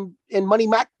Money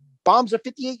Mac bombs a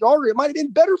 58-yarder. It might have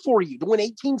been better for you to win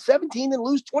 18-17 and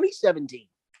lose 20-17.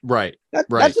 Right.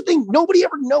 That's the thing. Nobody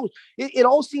ever knows. It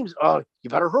all seems, you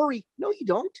better hurry. No, you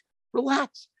don't.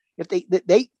 Relax. If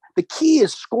the key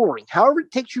is scoring, however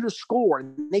it takes you to score.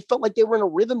 And they felt like they were in a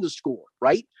rhythm to score,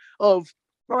 right? All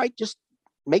right, just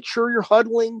make sure you're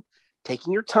huddling,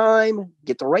 taking your time,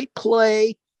 get the right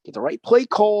play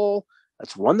call.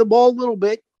 Let's run the ball a little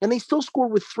bit. And they still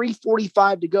scored with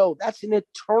 3:45 to go. That's an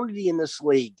eternity in this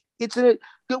league.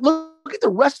 Look at the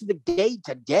rest of the day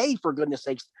today, for goodness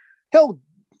sakes. Hell,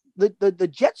 the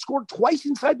Jets scored twice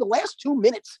inside the last 2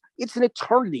 minutes. It's an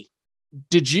eternity.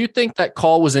 Did you think that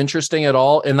call was interesting at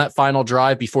all in that final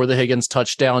drive before the Higgins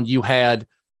touchdown? You had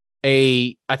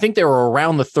I think they were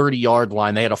around the 30-yard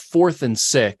line. They had a 4th and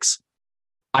 6.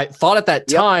 I thought at that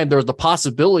time there was the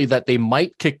possibility that they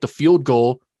might kick the field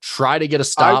goal, try to get a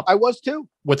stop. I was too.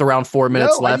 With around 4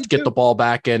 minutes left, get the ball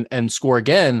back and score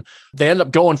again. They end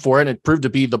up going for it, and it proved to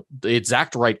be the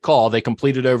exact right call. They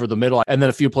completed over the middle, and then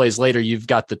a few plays later, you've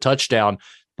got the touchdown.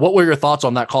 What were your thoughts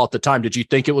on that call at the time? Did you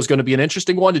think it was going to be an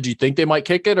interesting one? Did you think they might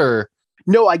kick it, or?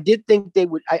 No, I did think they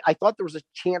would. I thought there was a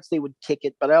chance they would kick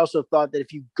it, but I also thought that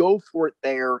if you go for it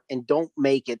there and don't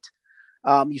make it,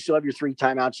 you still have your 3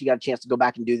 timeouts. You got a chance to go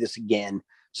back and do this again.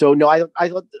 So no, I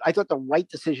thought the right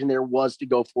decision there was to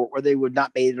go for it. Whether they would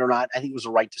not made it or not, I think it was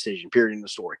the right decision. Period in the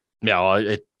story. Yeah, well,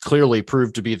 it clearly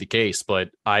proved to be the case. But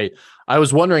I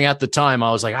was wondering at the time.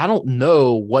 I was like, I don't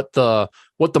know what the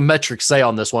metrics say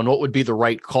on this one. What would be the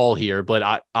right call here?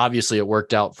 But obviously, it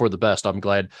worked out for the best. I'm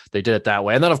glad they did it that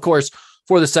way. And then, of course,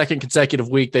 for the second consecutive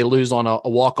week, they lose on a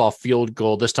walk-off field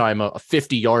goal. This time, a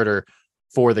 50-yarder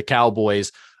for the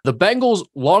Cowboys. The Bengals'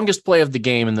 longest play of the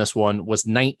game in this one was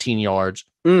 19 yards.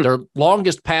 Their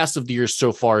longest pass of the year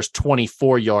so far is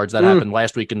 24 yards. That happened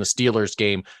last week in the Steelers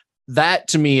game. That,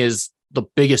 to me, is the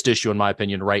biggest issue, in my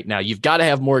opinion, right now. You've got to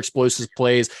have more explosive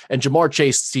plays, and Jamar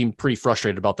Chase seemed pretty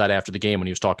frustrated about that after the game when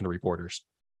he was talking to reporters.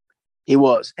 He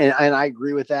was, and I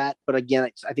agree with that. But again,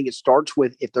 I think it starts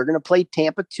with if they're going to play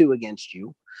Tampa 2 against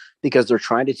you, because they're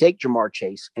trying to take Jamar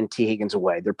Chase and T. Higgins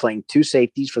away. They're playing 2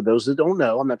 safeties. For those that don't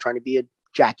know, I'm not trying to be a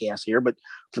jackass here, but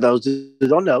for those that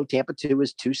don't know, Tampa 2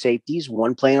 is 2 safeties,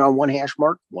 one playing on one hash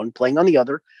mark, one playing on the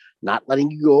other, not letting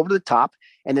you go over the top.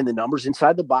 And then the numbers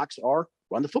inside the box are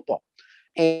run the football.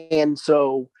 And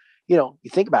so, you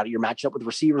think about it, you're matched up with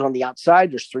receivers on the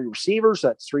outside. There's 3 receivers.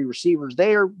 That's 3 receivers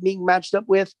there being matched up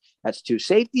with. That's 2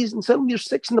 safeties. And suddenly there's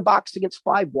 6 in the box against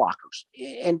 5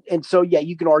 blockers. And so, yeah,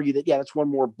 you can argue that, that's one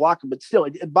more blocker, but still,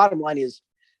 bottom line is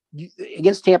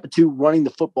against Tampa 2, running the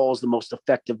football is the most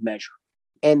effective measure.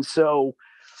 And so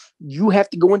you have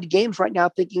to go into games right now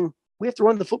thinking we have to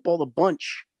run the football a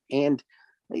bunch. And,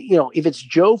 if it's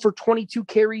Joe for 22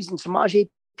 carries and Samaje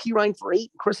Perine for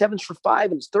 8, Chris Evans for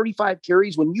 5, and it's 35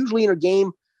 carries, when usually in a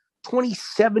game,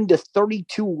 27 to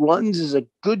 32 runs is a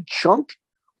good chunk,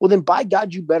 well, then by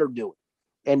God, you better do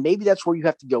it. And maybe that's where you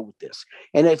have to go with this.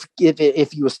 And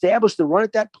if you establish the run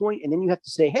at that point, and then you have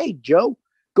to say, hey, Joe,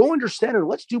 go under center.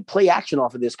 Let's do play action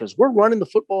off of this because we're running the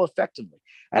football effectively.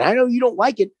 And I know you don't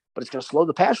like it, but it's going to slow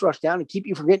the pass rush down and keep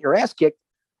you from getting your ass kicked.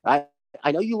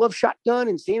 I know you love shotgun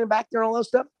and standing back there and all that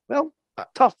stuff. Well,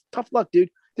 tough luck, dude.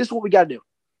 This is what we got to do.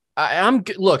 I'm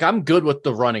good with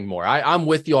the running more. I'm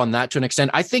with you on that to an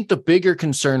extent. I think the bigger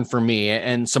concern for me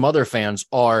and some other fans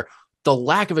are the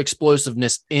lack of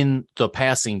explosiveness in the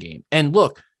passing game. And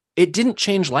look, it didn't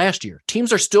change last year.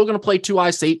 Teams are still going to play 2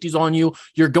 eye safeties on you.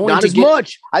 You're going not to as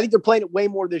much. I think they're playing it way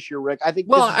more this year, Rick. I think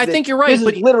you're right.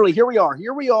 But literally, here we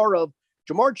are of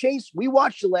Jamar Chase. We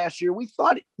watched it last year. We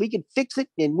thought we could fix it,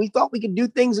 and we thought we could do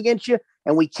things against you,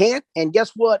 and we can't. And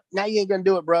guess what? Now you ain't going to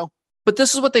do it, bro. But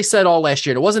this is what they said all last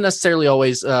year. It wasn't necessarily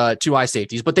always 2 eye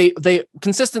safeties, but they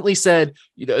consistently said,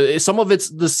 some of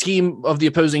it's the scheme of the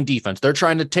opposing defense. They're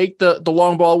trying to take the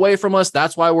long ball away from us.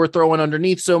 That's why we're throwing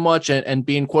underneath so much and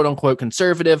being quote unquote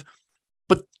conservative.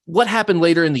 But what happened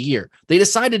later in the year? They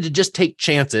decided to just take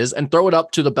chances and throw it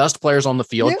up to the best players on the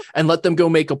field and let them go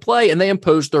make a play. And they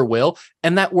imposed their will.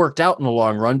 And that worked out in the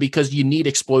long run because you need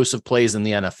explosive plays in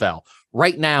the NFL.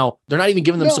 Right now, they're not even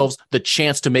giving themselves the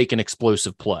chance to make an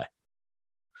explosive play.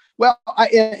 Well,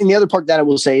 and the other part that I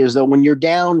will say is, though, when you're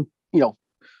down, 14-0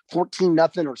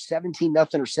 or 17-0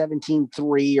 or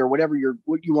 17-3 or whatever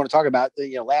what you want to talk about.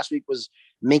 Last week was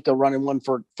Minka running one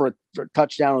for a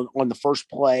touchdown on the first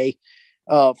play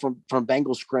from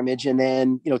Bengals scrimmage. And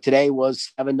then, today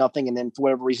was 7-0. And then for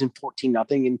whatever reason,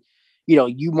 14-0. And,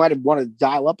 you might have wanted to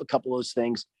dial up a couple of those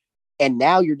things. And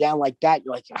now you're down like that.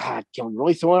 You're like, can we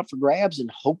really throw it up for grabs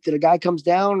and hope that a guy comes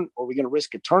down? Or are we going to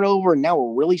risk a turnover? And now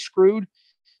we're really screwed.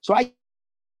 So I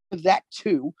have that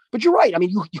too, but you're right. I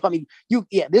mean,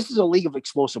 this is a league of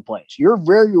explosive plays. You're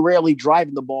very rarely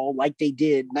driving the ball like they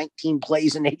did 19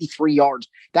 plays and 83 yards.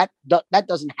 That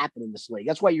doesn't happen in this league.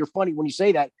 That's why you're funny when you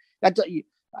say that. Like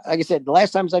I said, the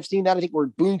last times I've seen that, I think we're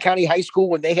at Boone County High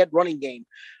School when they had running game.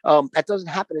 That doesn't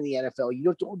happen in the NFL.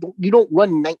 You don't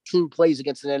run 19 plays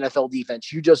against an NFL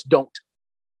defense. You just don't.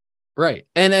 Right.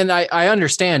 And I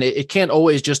understand it can't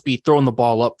always just be throwing the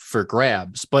ball up for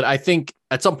grabs, but I think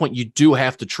at some point you do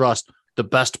have to trust the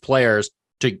best players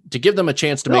to give them a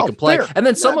chance to make a play. Fair. And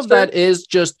then some That's of that is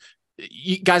just,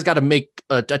 you guys got to make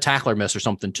a tackler miss or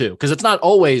something too. Cause it's not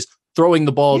always throwing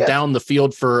the ball down the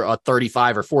field for a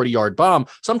 35 or 40-yard bomb.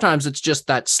 Sometimes it's just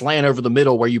that slant over the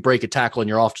middle where you break a tackle and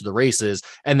you're off to the races.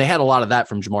 And they had a lot of that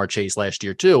from Jamar Chase last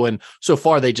year too. And so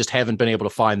far they just haven't been able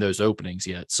to find those openings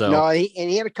yet. So no,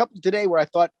 he had a couple today where I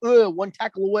thought, one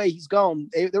tackle away, he's gone.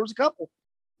 There was a couple.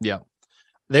 Yeah.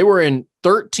 They were in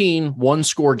 13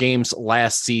 one-score games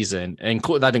last season, and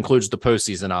that includes the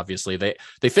postseason, obviously.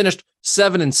 They finished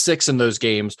 7-6 in those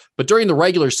games, but during the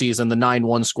regular season, the 9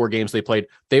 one-score games they played,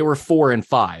 they were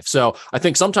 4-5. So I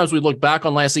think sometimes we look back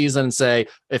on last season and say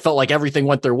it felt like everything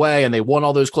went their way and they won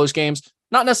all those close games.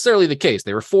 Not necessarily the case.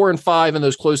 They were 4-5 in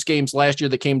those close games last year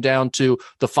that came down to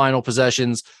the final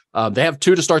possessions. They have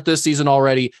 2 to start this season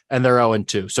already, and they're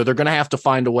 0-2. So they're going to have to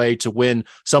find a way to win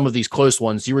some of these close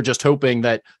ones. You were just hoping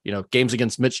that, games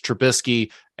against Mitch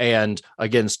Trubisky and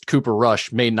against Cooper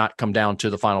Rush may not come down to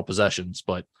the final possessions,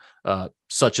 but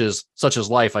such is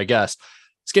life, I guess.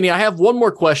 Skinny, I have one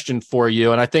more question for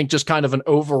you, and I think just kind of an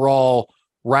overall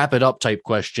wrap it up type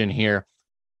question here.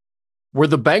 Were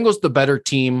the Bengals the better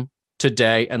team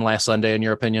today and last Sunday, in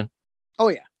your opinion? Oh,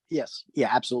 yeah. Yes. Yeah,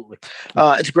 absolutely.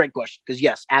 It's a great question because,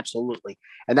 yes, absolutely.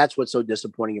 And that's what's so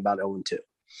disappointing about 0-2.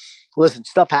 Listen,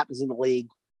 stuff happens in the league.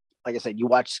 Like I said, you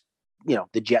watch,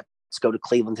 the Jets go to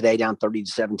Cleveland today down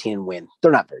 30-17 and win.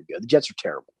 They're not very good. The Jets are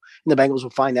terrible. And the Bengals will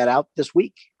find that out this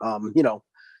week,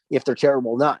 if they're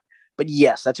terrible or not. But,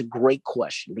 yes, that's a great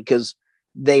question because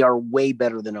they are way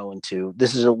better than 0-2.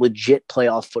 This is a legit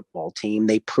playoff football team.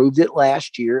 They proved it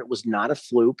last year. It was not a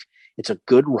fluke. It's a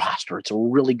good roster. It's a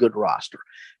really good roster.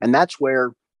 And that's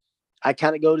where I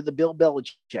kind of go to the Bill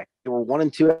Belichick. They were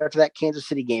 1-2 after that Kansas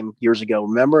City game years ago,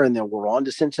 remember? And then we're on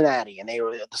to Cincinnati, and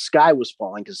the sky was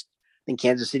falling because I think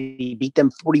Kansas City beat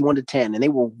them 41-10, and they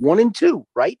were 1-2,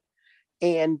 right?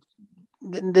 And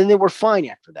then they were fine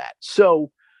after that.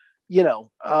 So,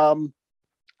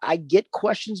 I get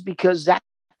questions because Zach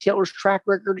Taylor's track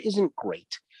record isn't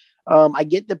great. I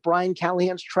get that Brian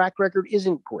Callahan's track record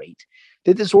isn't great,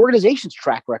 that this organization's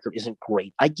track record isn't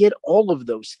great. I get all of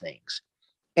those things.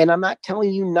 And I'm not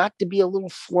telling you not to be a little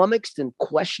flummoxed and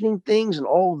questioning things and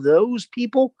all of those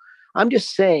people. I'm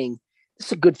just saying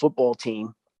it's a good football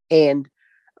team. And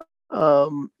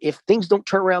if things don't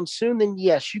turn around soon, then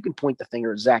yes, you can point the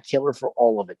finger at Zach Taylor for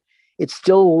all of it. It's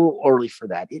still a little early for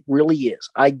that. It really is.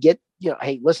 I get,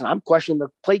 hey, listen, I'm questioning the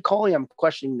play calling. I'm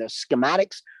questioning the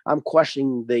schematics. I'm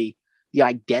questioning the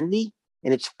identity.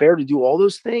 And it's fair to do all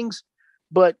those things.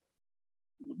 But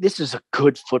this is a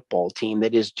good football team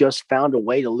that has just found a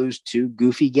way to lose 2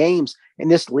 goofy games. And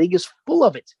this league is full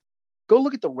of it. Go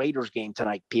look at the Raiders game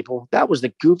tonight, people. That was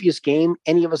the goofiest game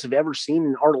any of us have ever seen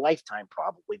in our lifetime,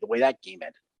 probably, the way that game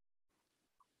ended.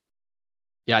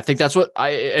 Yeah, I think that's what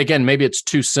again, maybe it's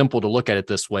too simple to look at it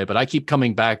this way, but I keep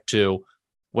coming back to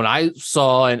when I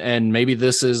saw, and maybe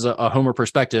this is a homer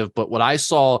perspective, but what I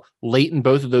saw late in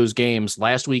both of those games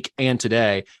last week and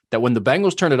today, that when the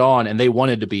Bengals turned it on and they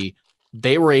wanted to be,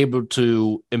 they were able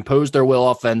to impose their will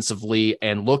offensively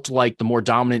and looked like the more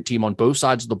dominant team on both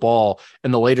sides of the ball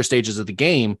in the later stages of the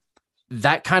game.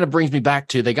 That kind of brings me back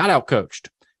to they got outcoached.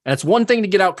 And it's one thing to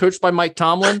get outcoached by Mike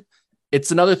Tomlin.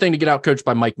 It's another thing to get outcoached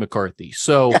by Mike McCarthy.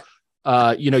 So,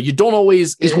 you don't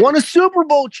always. He's won a Super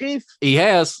Bowl, Chief. He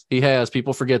has.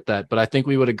 People forget that. But I think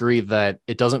we would agree that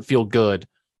it doesn't feel good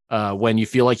when you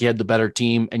feel like you had the better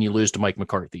team and you lose to Mike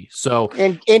McCarthy. So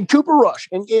and Cooper Rush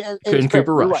and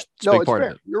Cooper Rush. Right. It's a big part fair.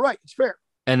 of it. You're right. It's fair.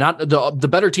 And not the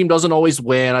better team doesn't always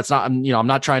win. It's not, I'm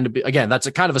not trying to be, again, that's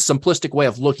a kind of a simplistic way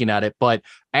of looking at it. But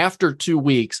after 2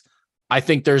 weeks, I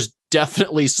think there's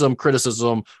definitely some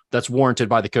criticism that's warranted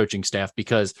by the coaching staff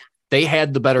because they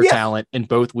had the better talent in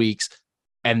both weeks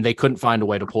and they couldn't find a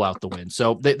way to pull out the win.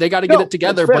 So they got to get it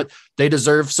together, but they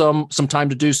deserve some time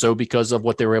to do so because of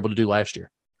what they were able to do last year.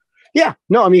 Yeah,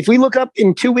 no, I mean, if we look up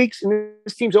in 2 weeks and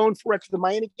this team's 0-4 after the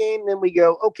Miami game, then we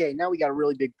go, okay, now we got a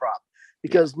really big problem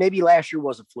because maybe last year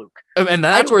was a fluke. And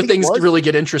that's where things really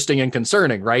get interesting and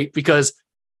concerning, right? Because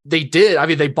they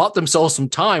bought themselves some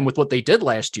time with what they did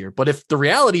last year. But if the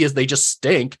reality is they just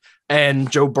stink and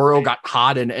Joe Burrow got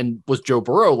hot and was Joe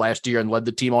Burrow last year and led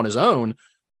the team on his own,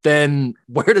 then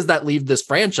where does that leave this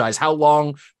franchise? How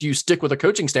long do you stick with a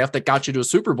coaching staff that got you to a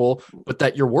Super Bowl, but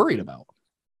that you're worried about?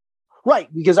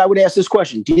 Right. Because I would ask this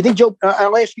question. Do you think Joe,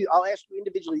 I'll ask you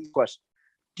individually these questions.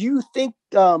 Do you think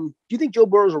Joe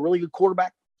Burrow is a really good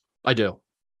quarterback? I do.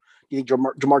 Do you think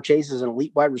Jamar Chase is an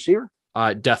elite wide receiver?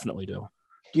 I definitely do.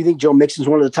 Do you think Joe Mixon's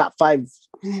one of the top 5?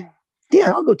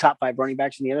 Yeah, I'll go top 5 running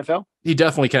backs in the NFL. He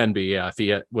definitely can be, if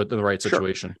he with the right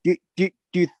situation. Sure.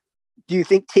 Do Do you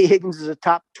think T. Higgins is a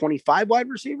top 25 wide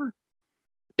receiver?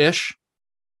 Ish.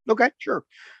 Okay, sure.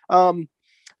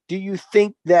 Do you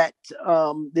think that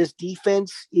this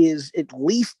defense is at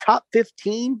least top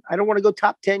 15? I don't want to go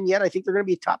top 10 yet. I think they're going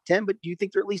to be top 10, but do you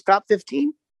think they're at least top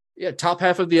 15? Yeah, top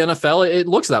half of the NFL. It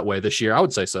looks that way this year. I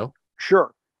would say so.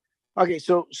 Sure. Okay,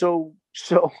 so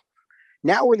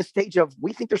now we're in the stage of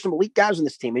we think there's some elite guys on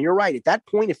this team, and you're right. At that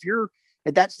point, if you're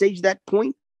at that stage, that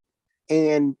point,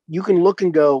 and you can look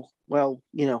and go, well,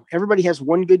 everybody has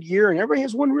one good year and everybody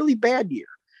has one really bad year.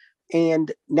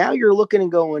 And now you're looking and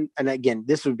going, and again,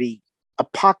 this would be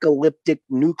apocalyptic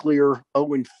nuclear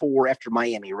 0-4 after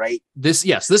Miami, right? This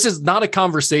is not a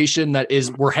conversation that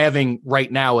we're having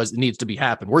right now as it needs to be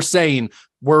happen. We're saying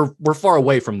we're far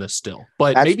away from this still,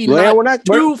 but maybe we're not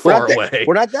too far away.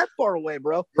 We're not that far away,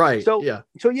 bro. Right. So yeah,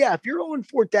 if you're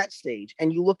 0-4 at that stage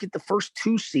and you look at the first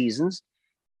two seasons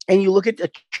and you look at a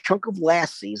chunk of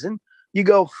last season, you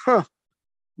go,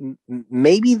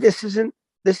 maybe this isn't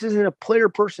a player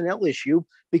personnel issue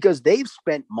because they've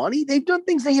spent money. They've done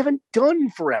things they haven't done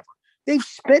forever. They've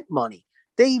spent money.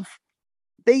 They've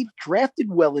drafted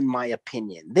well, in my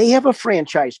opinion. They have a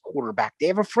franchise quarterback. They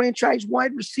have a franchise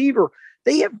wide receiver.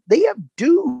 They have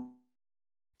dudes.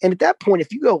 And at that point,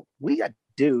 if you go, we got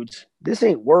dudes, this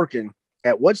ain't working.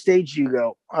 At what stage do you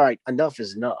go, all right, enough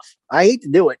is enough? I hate to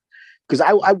do it because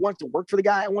I want to work for the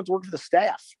guy. I want to work for the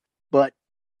staff. But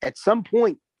at some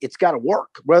point, it's got to work.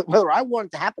 Whether I want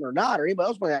it to happen or not, or anybody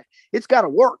else want that, it's got to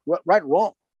work, right or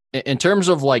wrong. In terms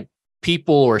of like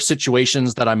people or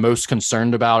situations that I'm most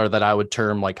concerned about, or that I would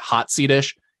term like hot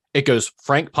seat-ish, it goes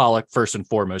Frank Pollock first and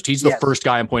foremost. He's the first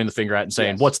guy I'm pointing the finger at and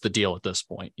saying, what's the deal at this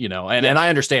point? And I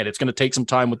understand it's going to take some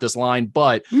time with this line,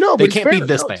 but they can't be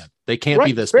this bad. They can't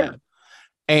be this bad.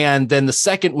 And then the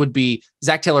second would be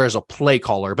Zach Taylor as a play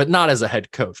caller, but not as a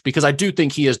head coach, because I do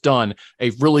think he has done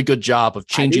a really good job of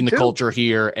changing the culture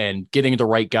here and getting the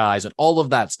right guys and all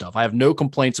of that stuff. I have no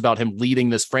complaints about him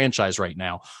leading this franchise right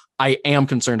now. I am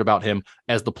concerned about him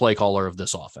as the play caller of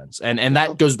this offense. And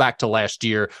that goes back to last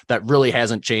year. That really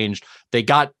hasn't changed. They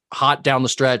got hot down the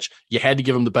stretch. You had to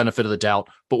give them the benefit of the doubt,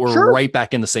 but we're right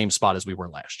back in the same spot as we were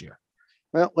last year.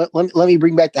 Well, let me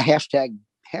bring back the hashtag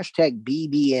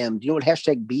BBM. Do you know what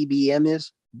hashtag BBM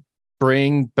is?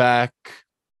 Bring back.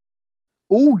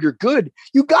 Oh, you're good.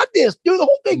 You got this. Do the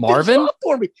whole thing. Marvin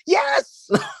for me. Yes.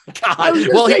 God.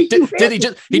 Well, he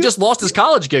just lost his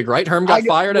college gig, right? Herm got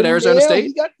fired at Arizona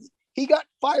State. He got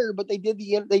fired, but they did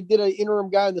an interim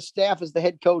guy on the staff as the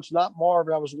head coach, not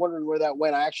Marvin. I was wondering where that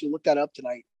went. I actually looked that up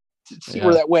tonight to see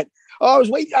where that went. Oh, I was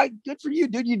waiting. Good for you,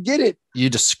 dude. You did it. You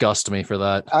disgust me for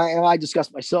that. I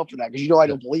disgust myself for that because I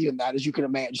don't believe in that, as you can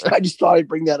imagine. I just thought I'd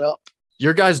bring that up.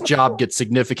 Your guy's job gets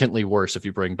significantly worse if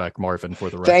you bring back Marvin, for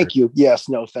the record. Thank you. Yes.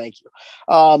 No, thank you.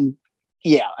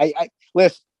 Yeah.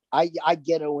 I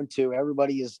get 0-2.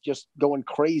 Everybody is just going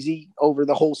crazy over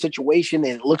the whole situation,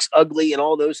 and it looks ugly and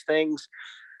all those things.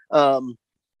 The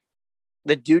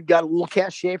dude got a little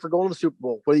cachet for going to the Super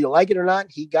Bowl. Whether you like it or not,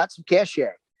 he got some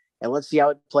cachet. And let's see how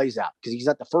it plays out, because he's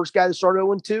not the first guy to start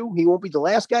 0-2. He won't be the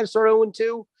last guy to start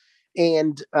 0-2.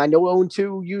 And I know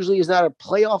 0-2 usually is not a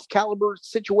playoff caliber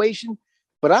situation,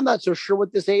 but I'm not so sure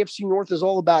what this AFC North is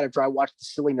all about after I watched the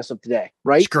silliness of today,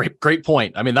 right? Great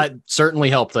point. I mean, that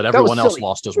certainly helped that everyone else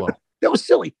lost as well. That was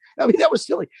silly. That was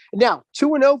silly. Now,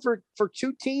 2-0 for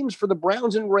two teams, for the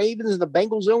Browns and Ravens, and the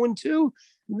Bengals 0-2.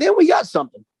 Then we got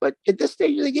something. But at this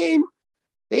stage of the game,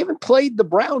 they haven't played the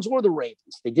Browns or the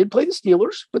Ravens. They did play the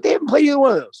Steelers, but they haven't played either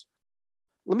one of those.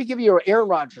 Let me give you an Aaron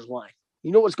Rodgers line.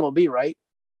 You know what's going to be, right?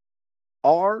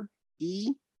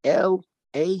 RELAX.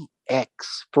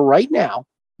 For right now,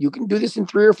 you can do this in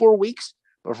 3 or 4 weeks,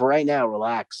 but for right now,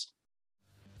 relax.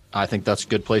 I think that's a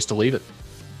good place to leave it.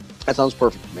 That sounds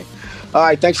perfect to me. All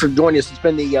right, thanks for joining us. It's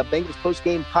been the Bengals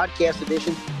Postgame Podcast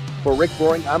Edition. For Rick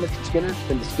Roaring, I'm Richard Skinner. It's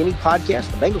been the Skinny Podcast,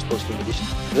 the Bengals Postgame Edition,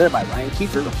 presented by Ryan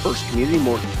Kiefer, the First Community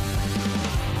Mortgage.